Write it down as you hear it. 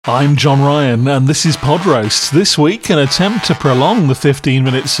I'm John Ryan, and this is Pod Roast. This week, an attempt to prolong the 15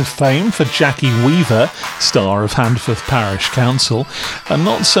 minutes of fame for Jackie Weaver, star of Handforth Parish Council, and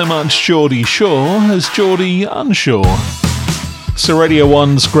not so much Geordie Shaw as Geordie Unshaw. So Radio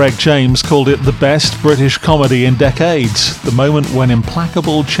 1's Greg James called it the best British comedy in decades. The moment when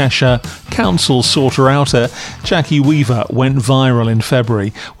implacable Cheshire council sorter-outer Jackie Weaver went viral in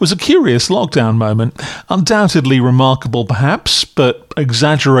February was a curious lockdown moment, undoubtedly remarkable perhaps, but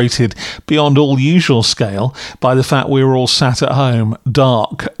exaggerated beyond all usual scale by the fact we were all sat at home,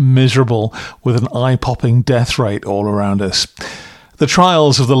 dark, miserable, with an eye-popping death rate all around us. The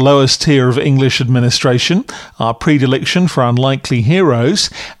trials of the lowest tier of English administration, our predilection for unlikely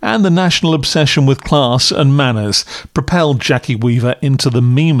heroes, and the national obsession with class and manners propelled Jackie Weaver into the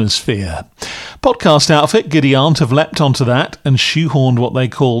memosphere. Podcast outfit Giddy Aunt have leapt onto that and shoehorned what they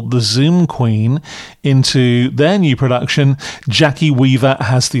called the Zoom Queen into their new production, Jackie Weaver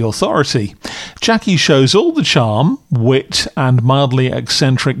Has the Authority. Jackie shows all the charm, wit, and mildly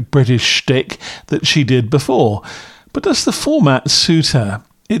eccentric British shtick that she did before. But does the format suit her?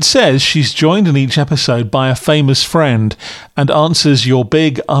 It says she's joined in each episode by a famous friend and answers your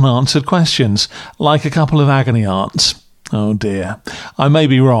big unanswered questions, like a couple of agony aunts. Oh dear. I may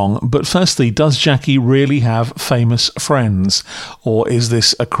be wrong, but firstly, does Jackie really have famous friends? Or is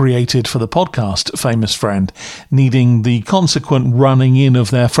this a created for the podcast famous friend, needing the consequent running in of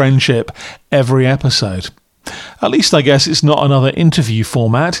their friendship every episode? At least I guess it's not another interview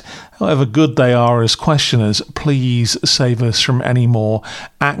format. However good they are as questioners, please save us from any more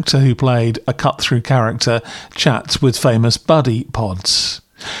actor who played a cut-through character chats with famous buddy pods.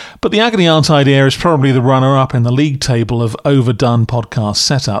 But the Agony Aunt idea is probably the runner-up in the league table of overdone podcast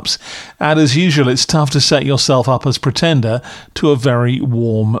setups, and as usual it's tough to set yourself up as pretender to a very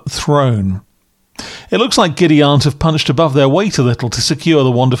warm throne. It looks like Giddy Aunt have punched above their weight a little to secure the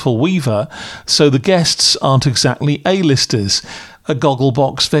wonderful Weaver, so the guests aren't exactly A-listers. A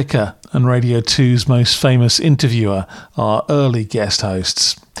Gogglebox Vicar and Radio 2's most famous interviewer are early guest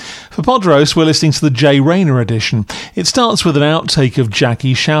hosts. For Pod Roast, we're listening to the Jay Rayner edition. It starts with an outtake of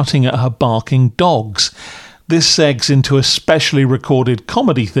Jackie shouting at her barking dogs. This segs into a specially recorded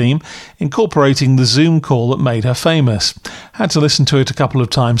comedy theme, incorporating the Zoom call that made her famous. Had to listen to it a couple of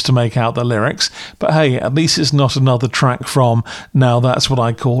times to make out the lyrics, but hey, at least it's not another track from, now that's what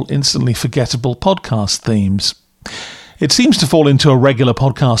I call instantly forgettable podcast themes. It seems to fall into a regular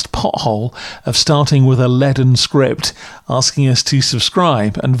podcast pothole of starting with a leaden script, asking us to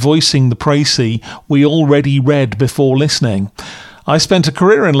subscribe and voicing the précis we already read before listening. I spent a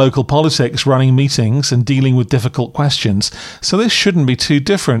career in local politics running meetings and dealing with difficult questions, so this shouldn't be too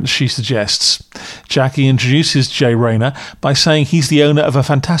different, she suggests. Jackie introduces Jay Rayner by saying he's the owner of a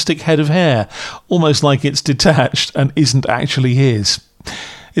fantastic head of hair, almost like it's detached and isn't actually his.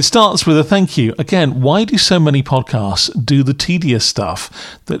 It starts with a thank you. Again, why do so many podcasts do the tedious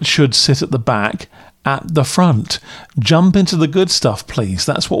stuff that should sit at the back at the front? Jump into the good stuff, please.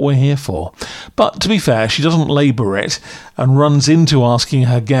 That's what we're here for. But to be fair, she doesn't labour it and runs into asking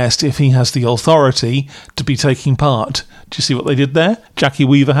her guest if he has the authority to be taking part. Do you see what they did there? Jackie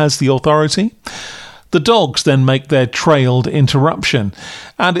Weaver has the authority. The dogs then make their trailed interruption,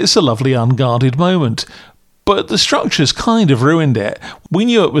 and it's a lovely unguarded moment. But the structure's kind of ruined it. We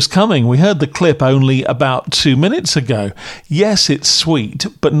knew it was coming. We heard the clip only about 2 minutes ago. Yes, it's sweet,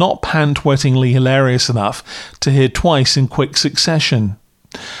 but not pant-wettingly hilarious enough to hear twice in quick succession.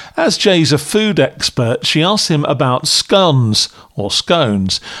 As Jay's a food expert, she asks him about scones, or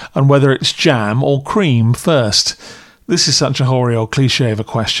scones, and whether it's jam or cream first. This is such a hoary old cliché of a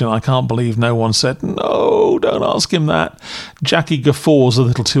question. I can't believe no one said, no, don't ask him that. Jackie guffaws a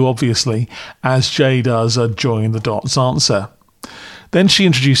little too obviously, as Jay does a join-the-dots answer. Then she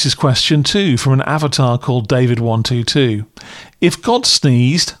introduces question 2 from an avatar called David122. If God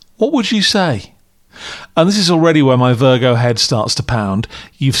sneezed, what would you say? And this is already where my Virgo head starts to pound.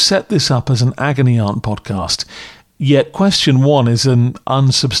 You've set this up as an Agony Aunt podcast. Yet question 1 is an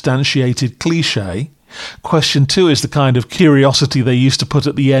unsubstantiated cliché. Question 2 is the kind of curiosity they used to put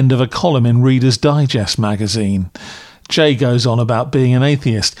at the end of a column in Reader's Digest magazine. Jay goes on about being an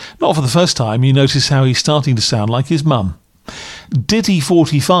atheist. Not for the first time, you notice how he's starting to sound like his mum.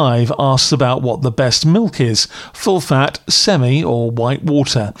 Diddy45 asks about what the best milk is, full fat, semi or white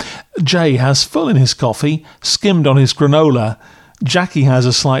water. Jay has full in his coffee, skimmed on his granola. Jackie has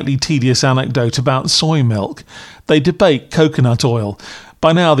a slightly tedious anecdote about soy milk. They debate coconut oil.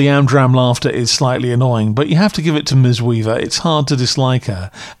 By now the Amdram laughter is slightly annoying, but you have to give it to Ms. Weaver. It's hard to dislike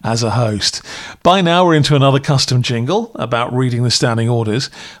her as a host. By now we're into another custom jingle about reading the standing orders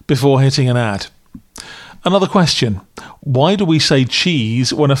before hitting an ad. Another question. Why do we say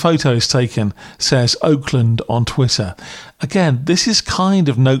cheese when a photo is taken, says Oakland on Twitter? Again, this is kind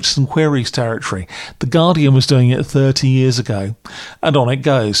of notes and queries territory. The Guardian was doing it 30 years ago. And on it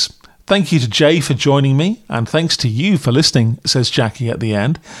goes. Thank you to Jay for joining me, and thanks to you for listening, says Jackie at the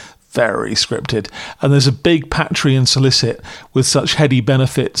end. Very scripted. And there's a big Patreon solicit with such heady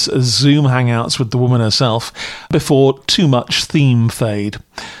benefits as Zoom hangouts with the woman herself before too much theme fade.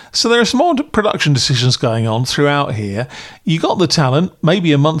 So there are some odd production decisions going on throughout here. You got the talent,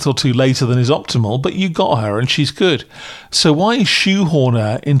 maybe a month or two later than is optimal, but you got her and she's good. So why shoehorn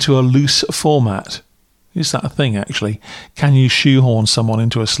her into a loose format? Is that a thing, actually? Can you shoehorn someone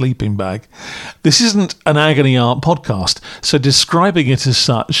into a sleeping bag? This isn't an agony art podcast, so describing it as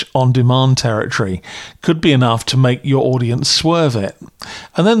such on demand territory could be enough to make your audience swerve it.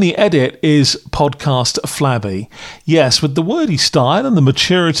 And then the edit is podcast flabby. Yes, with the wordy style and the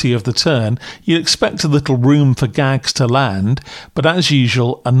maturity of the turn, you'd expect a little room for gags to land, but as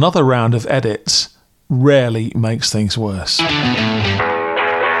usual, another round of edits rarely makes things worse.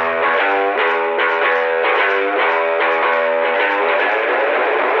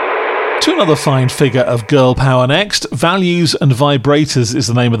 To another fine figure of girl power next. Values and Vibrators is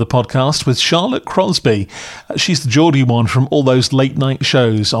the name of the podcast with Charlotte Crosby. She's the Geordie one from all those late night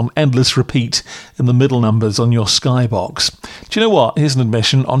shows on endless repeat in the middle numbers on your Skybox. Do you know what? Here's an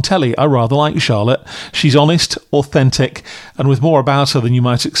admission. On telly, I rather like Charlotte. She's honest, authentic, and with more about her than you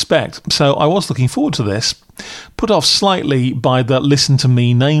might expect. So I was looking forward to this. Put off slightly by the Listen to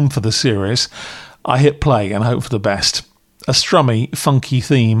Me name for the series, I hit play and hope for the best. A strummy, funky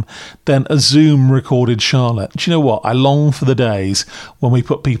theme, then a Zoom recorded Charlotte. Do you know what? I long for the days when we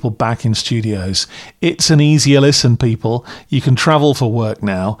put people back in studios. It's an easier listen, people. You can travel for work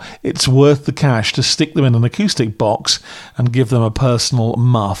now. It's worth the cash to stick them in an acoustic box and give them a personal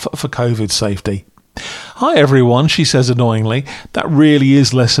muff for COVID safety. Hi everyone, she says annoyingly. That really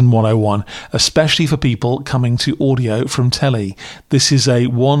is Lesson 101, especially for people coming to audio from telly. This is a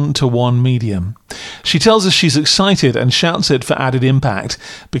one-to-one medium. She tells us she's excited and shouts it for added impact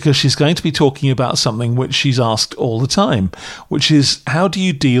because she's going to be talking about something which she's asked all the time, which is how do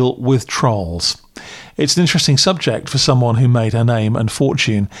you deal with trolls? It's an interesting subject for someone who made her name and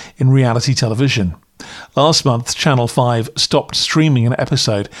fortune in reality television. Last month, Channel 5 stopped streaming an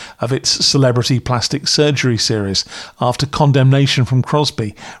episode of its celebrity plastic surgery series after condemnation from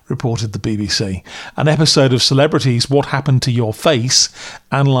Crosby, reported the BBC. An episode of Celebrities What Happened to Your Face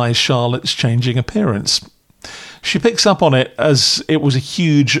analysed Charlotte's changing appearance. She picks up on it as it was a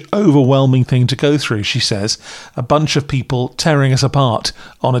huge, overwhelming thing to go through, she says. A bunch of people tearing us apart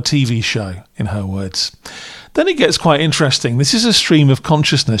on a TV show, in her words. Then it gets quite interesting. This is a stream of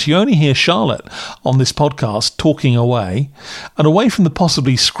consciousness. You only hear Charlotte on this podcast talking away, and away from the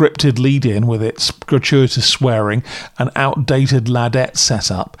possibly scripted lead-in with its gratuitous swearing and outdated ladette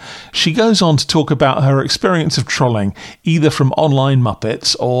setup, she goes on to talk about her experience of trolling, either from online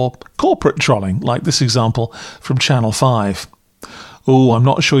Muppets or corporate trolling, like this example from Channel 5. "Oh, I'm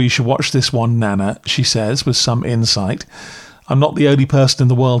not sure you should watch this one, Nana," she says with some insight. "I'm not the only person in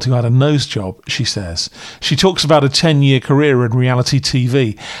the world who had a nose job," she says. She talks about a 10-year career in reality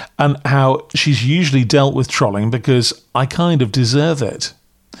TV and how she's usually dealt with trolling because I kind of deserve it.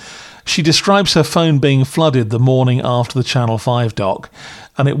 She describes her phone being flooded the morning after the Channel 5 doc,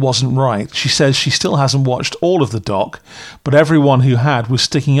 and it wasn't right. She says she still hasn't watched all of the doc, but everyone who had was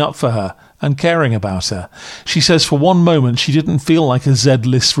sticking up for her and caring about her. She says for one moment she didn't feel like a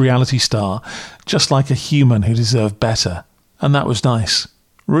Z-list reality star, just like a human who deserved better. And that was nice.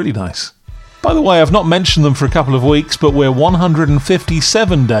 Really nice. By the way, I've not mentioned them for a couple of weeks, but we're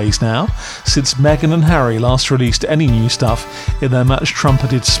 157 days now since Meghan and Harry last released any new stuff in their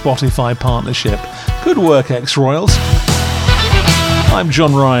much-trumpeted Spotify partnership. Good work, ex-royals. I'm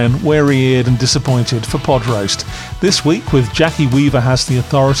John Ryan, weary-eared and disappointed for Pod Roast. This week with Jackie Weaver Has the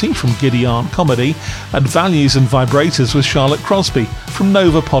Authority from Giddy Aunt Comedy and Values and Vibrators with Charlotte Crosby from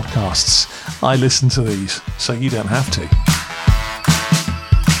Nova Podcasts. I listen to these, so you don't have to.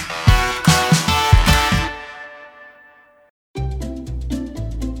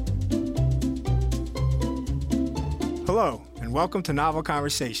 Hello, and welcome to Novel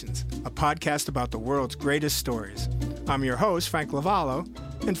Conversations, a podcast about the world's greatest stories. I'm your host, Frank Lavallo,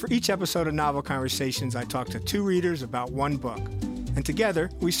 and for each episode of Novel Conversations, I talk to two readers about one book. And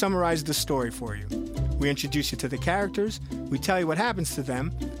together, we summarize the story for you. We introduce you to the characters, we tell you what happens to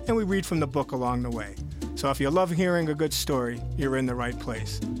them, and we read from the book along the way. So if you love hearing a good story, you're in the right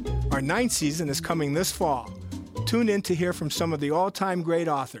place. Our 9th season is coming this fall. Tune in to hear from some of the all-time great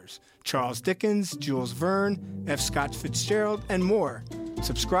authors, Charles Dickens, Jules Verne, F. Scott Fitzgerald, and more.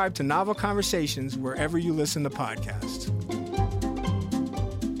 Subscribe to Novel Conversations wherever you listen to podcasts.